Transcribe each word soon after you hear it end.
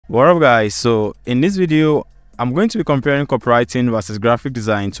What up guys, so in this video I'm going to be comparing copywriting versus graphic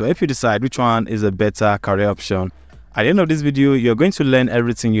design to help you decide which one is a better career option. At the end of this video you're going to learn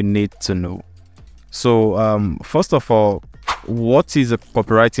everything you need to know. So first of all, what is a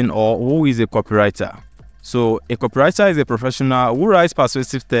copywriting, or who is a copywriter? So a copywriter is a professional who writes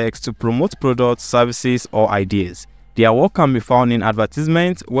persuasive text to promote products, services or ideas. Their work can be found in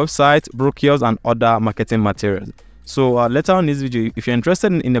advertisements, websites, brochures and other marketing materials. So later on in this video, if you're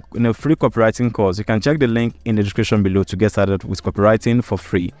interested in a free copywriting course, you can check the link in the description below to get started with copywriting for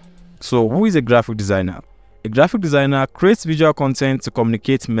free. So who is a graphic designer? A graphic designer creates visual content to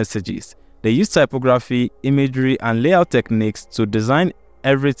communicate messages. They use typography, imagery and layout techniques to design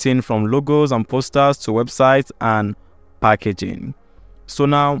everything from logos and posters to websites and packaging. So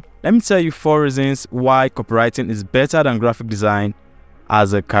now let me tell you 4 reasons why copywriting is better than graphic design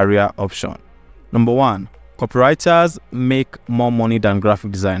as a career option. Number 1, copywriters make more money than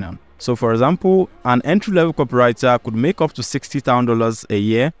graphic designer. So for example, an entry-level copywriter could make up to $60,000 a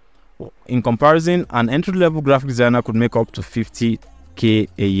year. In comparison, an entry-level graphic designer could make up to $50K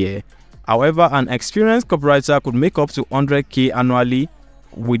a year. However, an experienced copywriter could make up to $100K annually,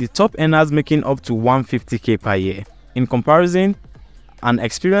 with the top earners making up to $150K per year. In comparison, an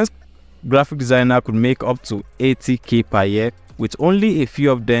experienced graphic designer could make up to $80K per year, with only a few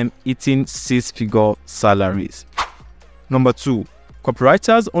of them hitting 6-figure salaries. Number 2,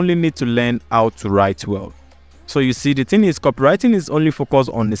 copywriters only need to learn how to write well. So you see, the thing is, copywriting is only focused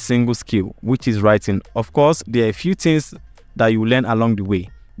on a single skill, which is writing. Of course, there are a few things that you learn along the way,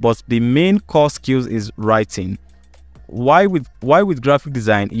 but the main core skills is writing. Why with graphic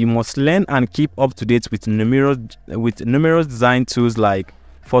design, you must learn and keep up to date with numerous design tools like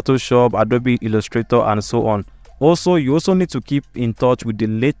Photoshop, Adobe Illustrator and so on. Also, you also need to keep in touch with the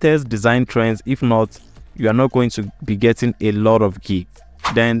latest design trends. If not, you are not going to be getting a lot of gigs.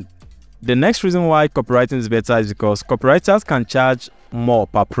 Then the next reason why copywriting is better is because copywriters can charge more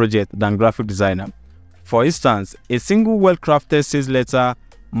per project than graphic designer. For instance, a single well-crafted sales letter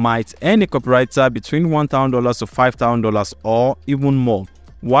might earn a copywriter between $1,000 to $5,000 or even more,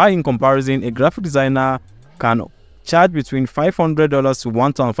 while in comparison, a graphic designer can charge between $500 to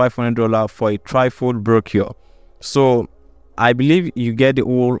 $1,500 for a trifold brochure. So I believe you get the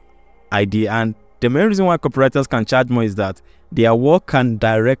whole idea, and the main reason why copywriters can charge more is that their work can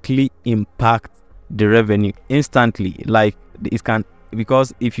directly impact the revenue instantly. Like it can,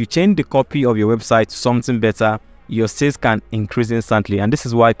 because if you change the copy of your website to something better, your sales can increase instantly, and this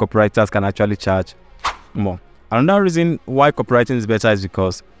is why copywriters can actually charge more. Another reason why copywriting is better is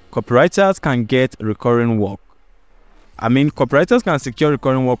because copywriters can get recurring work. I mean, copywriters can secure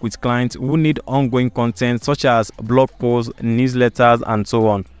recurring work with clients who need ongoing content such as blog posts, newsletters and so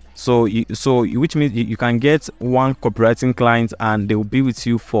on. So which means you can get one copywriting client and they will be with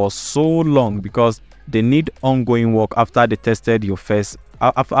you for so long because they need ongoing work after they tested you with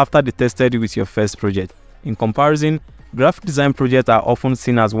your first project. In comparison, graphic design projects are often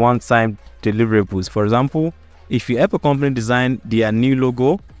seen as one-time deliverables. For example, if you help a company design their new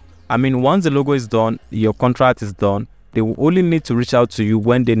logo, I mean, once the logo is done, your contract is done, they will only need to reach out to you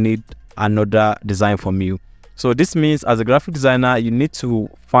when they need another design from you. So this means as a graphic designer, you need to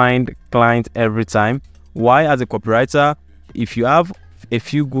find clients every time. Why as a copywriter, if you have a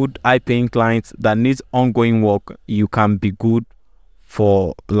few good high-paying clients that needs ongoing work, you can be good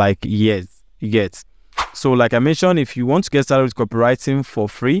for like years. You get. So like I mentioned, if you want to get started with copywriting for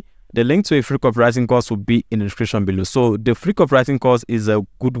free, the link to a free copywriting course will be in the description below. So the free copywriting course is a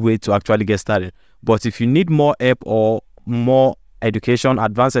good way to actually get started. But if you need more help or more education,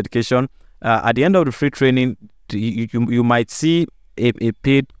 advanced education, at the end of the free training, you might see a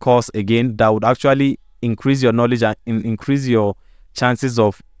paid course again that would actually increase your knowledge and increase your chances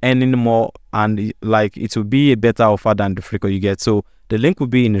of earning more, and like it will be a better offer than the free course you get. So the link will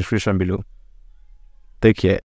be in the description below. Take care.